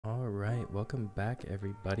right, welcome back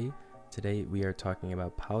everybody. Today we are talking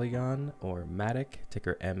about Polygon or MATIC,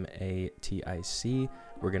 ticker MATIC.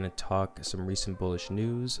 We're going to talk some recent bullish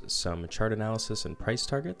news, some chart analysis and price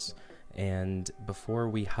targets. And before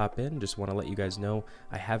we hop in, just want to let you guys know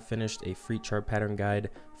I have finished a free chart pattern guide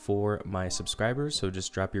for my subscribers. So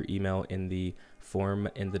just drop your email in the form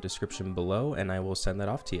in the description below and I will send that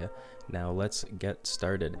off to you. Now let's get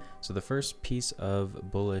started. So the first piece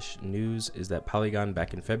of bullish news is that Polygon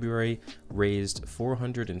back in February raised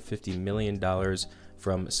 $450 million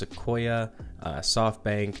from Sequoia,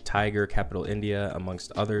 SoftBank, Tiger, Capital India,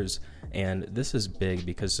 amongst others. And this is big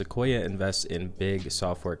because Sequoia invests in big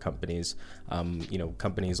software companies,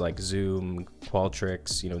 companies like Zoom,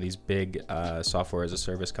 Qualtrics, these big software as a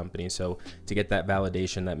service companies. So to get that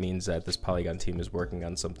validation, that means that this Polygon team is working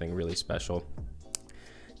on something really special.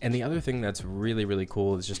 And the other thing that's really, really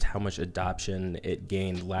cool is just how much adoption it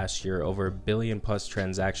gained last year, over 1 billion plus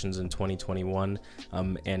transactions in 2021,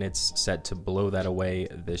 and it's set to blow that away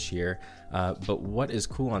this year. But what is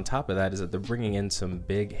cool on top of that is that they're bringing in some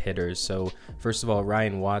big hitters. So first of all,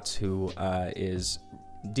 Ryan Watts, who is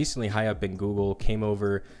decently high up in Google, came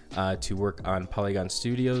over to work on Polygon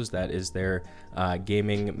Studios. That is their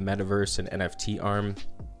gaming, metaverse, and NFT arm.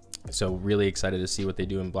 So really excited to see what they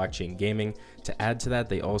do in blockchain gaming. To add to that,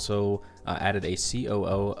 they also added a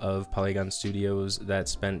COO of Polygon Studios that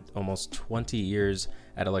spent almost 20 years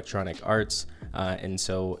at Electronic Arts. And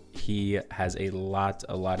so he has a lot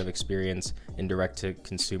of experience in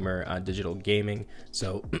direct-to-consumer digital gaming.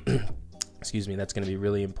 So excuse me, that's going to be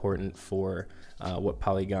really important for what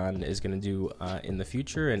Polygon is going to do in the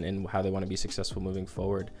future and how they want to be successful moving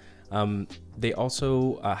forward. They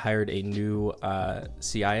also hired a new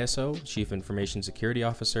CISO, Chief Information Security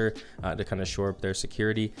Officer, to kind of shore up their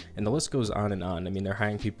security, and the list goes on and on. I mean, they're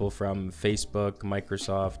hiring people from Facebook,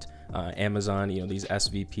 Microsoft, Amazon, these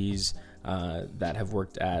SVPs that have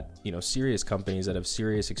worked at, serious companies that have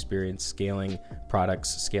serious experience scaling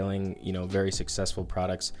products, scaling, very successful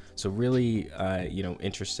products. So really,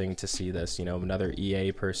 interesting to see this, another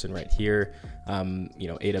EA person right here,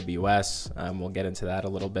 AWS, we'll get into that a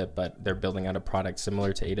little bit, but they're building out a product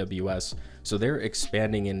similar to AWS. So they're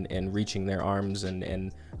expanding and reaching their arms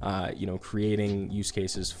and creating use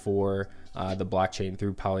cases for the blockchain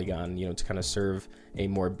through Polygon, to kind of serve a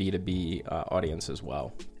more B2B audience as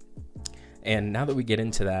well. And now that we get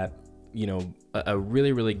into that, a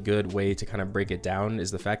really good way to kind of break it down is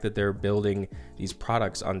the fact that they're building these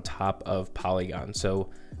products on top of Polygon. So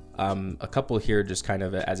a couple here just kind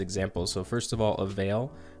of as examples. So first of all,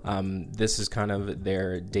 Avail. This is kind of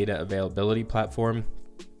their data availability platform.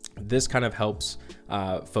 This kind of helps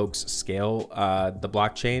folks scale the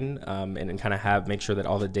blockchain and kind of make sure that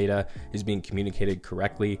all the data is being communicated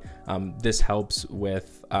correctly. This helps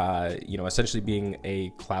with essentially being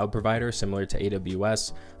a cloud provider similar to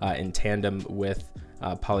AWS in tandem with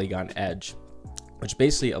Polygon Edge, which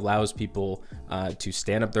basically allows people to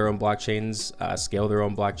stand up their own blockchains, scale their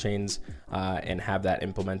own blockchains, and have that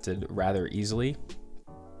implemented rather easily.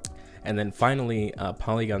 And then finally,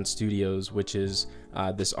 Polygon Studios, which is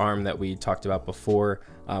this arm that we talked about before,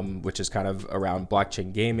 which is kind of around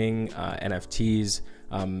blockchain gaming, NFTs,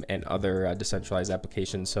 and other decentralized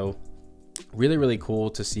applications. So really cool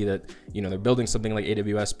to see that, they're building something like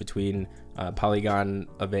AWS between Polygon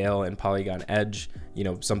Avail and Polygon Edge,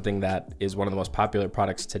 something that is one of the most popular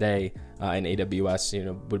products today in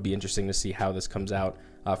AWS. Would be interesting to see how this comes out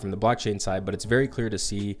from the blockchain side, but it's very clear to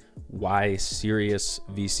see why serious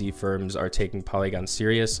VC firms are taking Polygon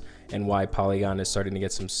serious and why Polygon is starting to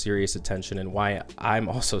get some serious attention and why I'm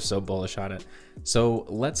also so bullish on it. So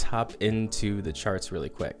let's hop into the charts really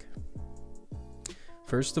quick.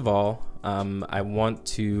 First of all, I want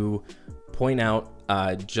to point out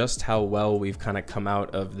just how well we've kind of come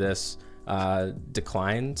out of this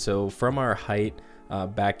decline. So from our height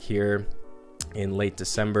back here in late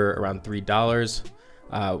December around $3,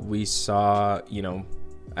 we saw,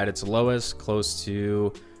 at its lowest close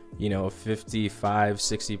to,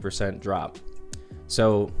 55-60% drop.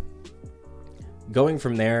 So going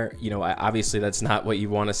from there, obviously that's not what you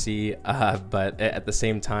want to see, but at the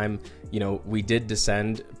same time, we did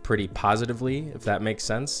descend pretty positively, if that makes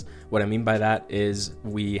sense. What I mean by that is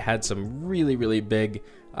we had some really big,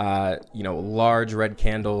 large red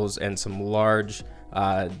candles and some large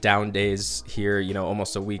down days here,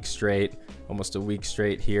 almost a week straight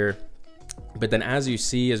here. But then as you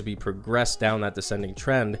see, as we progress down that descending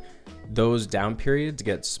trend, those down periods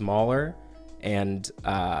get smaller and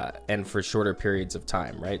for shorter periods of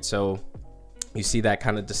time, right? So you see that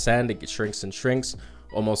kind of descend, it shrinks and shrinks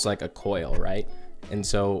almost like a coil, right? And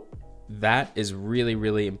so that is really,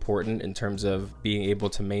 really important in terms of being able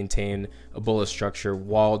to maintain a bullish structure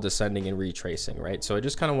while descending and retracing, right? So I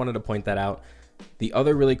just kind of wanted to point that out. The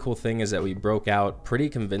other really cool thing is that we broke out pretty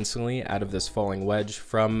convincingly out of this falling wedge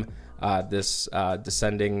from this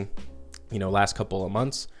descending, last couple of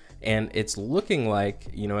months. And it's looking like,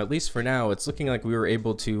 at least for now, it's looking like we were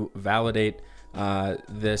able to validate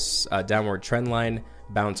this downward trend line,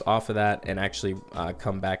 bounce off of that, and actually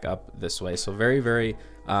come back up this way. So very, very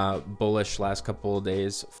bullish last couple of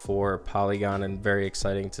days for Polygon, and very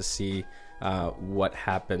exciting to see what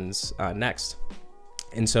happens next.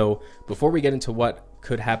 And so before we get into what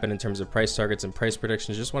could happen in terms of price targets and price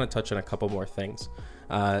predictions, just want to touch on a couple more things.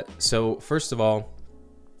 So first of all,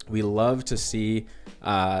 we love to see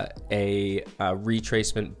a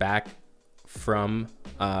retracement back from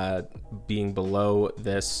being below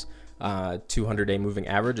this 200-day moving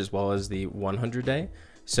average as well as the 100-day.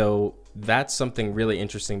 So that's something really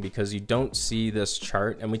interesting because you don't see this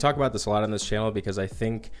chart, and we talk about this a lot on this channel because I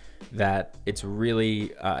think that it's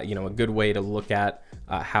really a good way to look at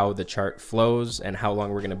how the chart flows and how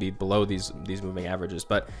long we're going to be below these moving averages.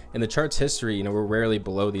 But in the chart's history, we're rarely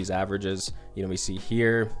below these averages. We see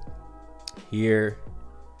here, here,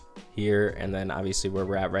 here, and then obviously where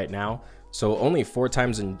we're at right now. So only 4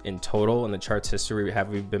 times in total in the chart's history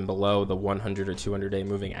we've been below the 100 or 200-day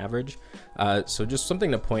moving average. So just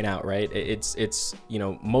something to point out, right? It's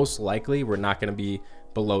most likely we're not going to be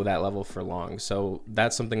below that level for long. So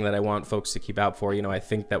that's something that I want folks to keep out for. I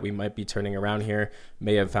think that we might be turning around here,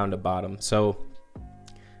 may have found a bottom. So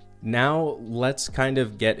now let's kind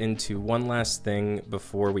of get into one last thing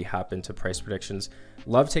before we hop into price predictions.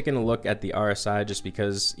 Love taking a look at the RSI just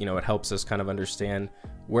because, it helps us kind of understand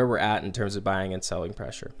where we're at in terms of buying and selling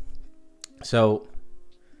pressure. So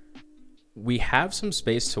we have some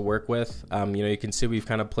space to work with. You can see we've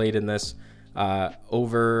kind of played in this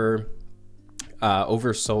oversold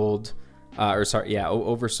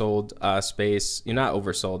space. You're not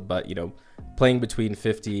oversold, but playing between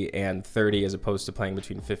 50 and 30 as opposed to playing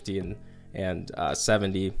between 50 and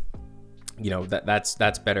 70.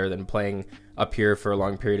 That's better than playing up here for a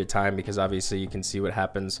long period of time, because obviously you can see what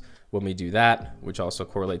happens when we do that, which also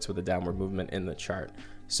correlates with the downward movement in the chart.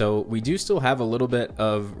 So we do still have a little bit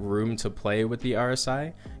of room to play with the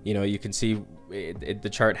RSI. You can see the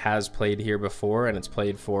chart has played here before, and it's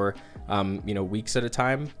played for weeks at a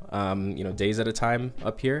time, days at a time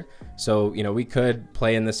up here. So we could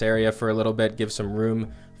play in this area for a little bit, give some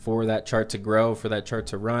room for that chart to grow, for that chart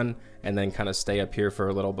to run, and then kind of stay up here for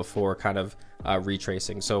a little before kind of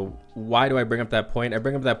retracing. So why do I bring up that point? I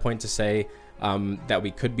bring up that point to say that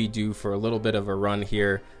we could be due for a little bit of a run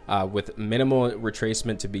here with minimal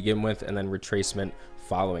retracement to begin with, and then retracement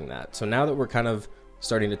following that. So now that we're kind of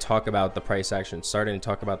starting to talk about the price action, starting to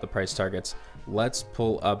talk about the price targets, let's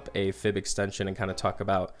pull up a fib extension and kind of talk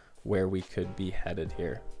about where we could be headed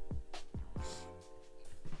here.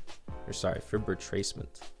 Or sorry, fib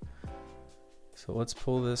retracement. So let's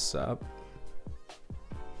pull this up.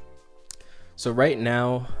 So right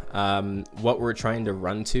now, what we're trying to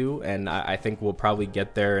run to, and I think we'll probably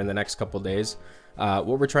get there in the next couple of days.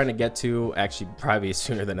 What we're trying to get to, actually probably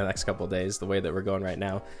sooner than the next couple of days, the way that we're going right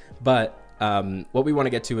now. But what we want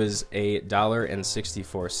to get to is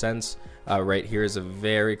 $1.64. Right here is a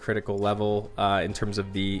very critical level in terms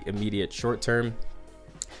of the immediate short term.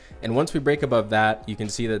 And once we break above that, you can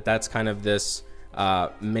see that that's kind of this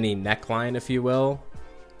mini neckline, if you will,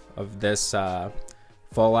 of this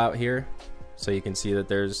fallout here. So you can see that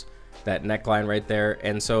there's that neckline right there.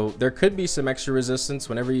 And so there could be some extra resistance.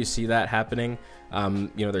 Whenever you see that happening,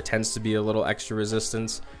 there tends to be a little extra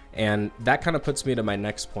resistance. And that kind of puts me to my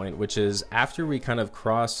next point, which is after we kind of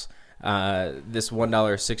cross this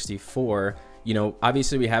 $1.64,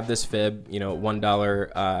 obviously we have this fib,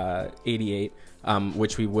 $1.88,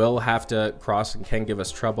 which we will have to cross and can give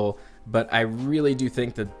us trouble. But I really do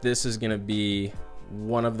think that this is going to be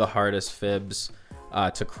one of the hardest fibs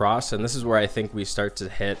to cross. And this is where I think we start to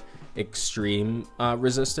hit extreme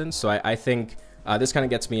resistance. So I think this kind of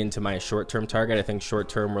gets me into my short-term target. I think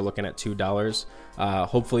short-term we're looking at $2.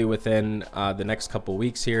 Hopefully within the next couple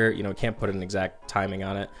weeks here. Can't put an exact timing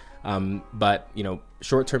on it. But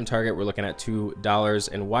short-term target we're looking at $2.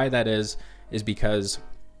 And why that is because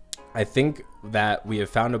I think that we have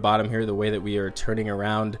found a bottom here, the way that we are turning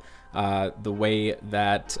around, the way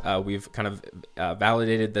that we've kind of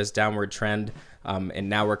validated this downward trend, and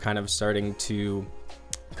now we're kind of starting to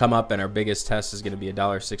come up, and our biggest test is going to be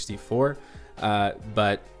 $1.64.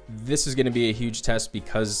 But this is going to be a huge test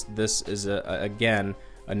because this is again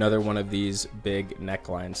another one of these big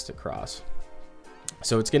necklines to cross.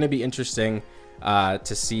 So it's going to be interesting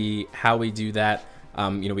to see how we do that.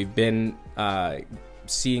 You know, we've been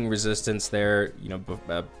seeing resistance there, you know,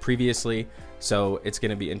 previously. So it's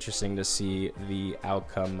going to be interesting to see the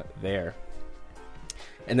outcome there.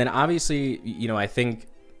 And then obviously, you know, I think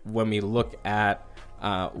when we look at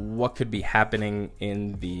what could be happening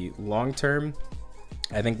in the long term,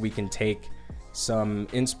 I think we can take some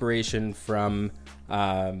inspiration from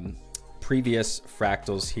previous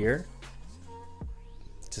fractals here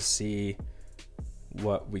to see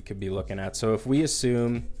what we could be looking at. So if we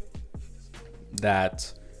assume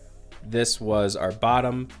that this was our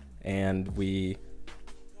bottom and we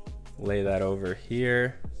lay that over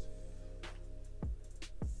here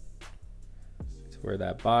to where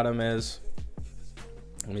that bottom is,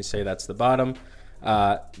 let me say that's the bottom,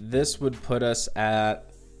 this would put us at,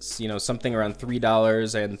 you know, something around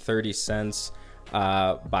 $3.30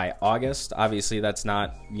 by August. Obviously that's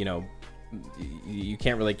not, you know, you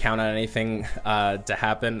can't really count on anything to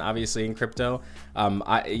happen obviously in crypto.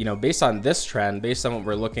 You know, based on this trend, based on what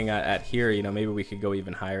we're looking at here, you know, maybe we could go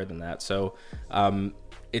even higher than that. So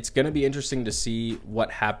it's going to be interesting to see what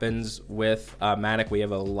happens with MATIC. We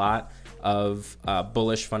have a lot of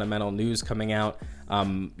bullish fundamental news coming out.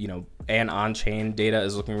 You know, and on-chain data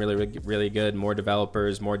is looking really good. More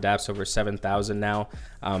developers, more dApps, over 7,000 now.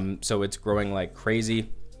 So it's growing like crazy.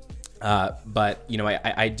 But, you know,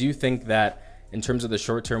 I do think that in terms of the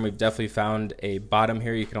short term, we've definitely found a bottom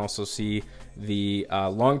here. You can also see the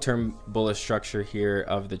long-term bullish structure here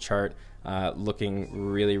of the chart looking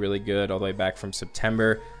really good all the way back from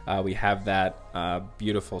September. We have that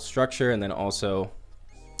beautiful structure, and then also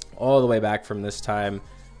all the way back from this time,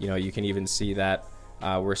 you know, you can even see that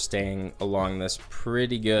we're staying along this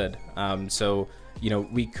pretty good. So, you know,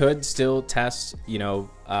 we could still test, you know,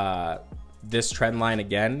 this trend line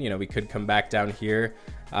again. You know, we could come back down here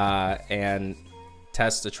and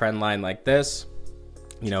test a trend line like this.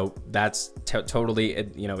 You know, that's totally,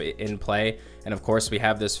 you know, in play. And of course we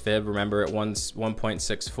have this fib, remember, at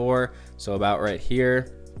 1.64, so about right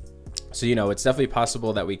here. So, you know, it's definitely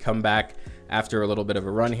possible that we come back after a little bit of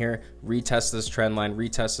a run here, retest this trend line,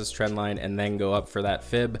 and then go up for that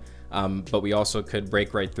fib. But we also could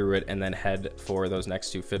break right through it and then head for those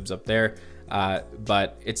next two fibs up there.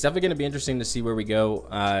 But it's definitely going to be interesting to see where we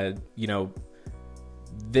go. You know,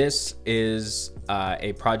 this is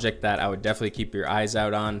a project that I would definitely keep your eyes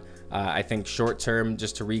out on. I think short term,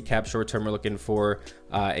 just to recap, short term, we're looking for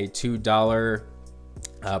a $2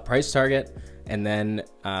 price target. And then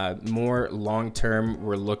more long term,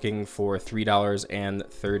 we're looking for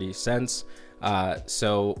 $3.30.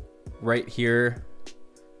 So right here,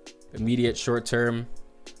 immediate short term,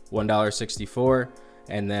 $1.64,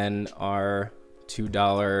 and then our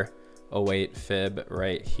 $2.08 fib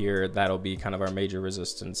right here. That'll be kind of our major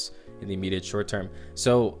resistance in the immediate short term.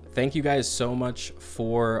 So thank you guys so much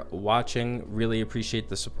for watching. Really appreciate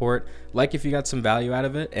the support. Like if you got some value out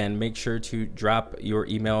of it, and make sure to drop your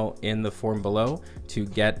email in the form below to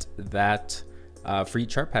get that free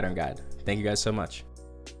chart pattern guide. Thank you guys so much.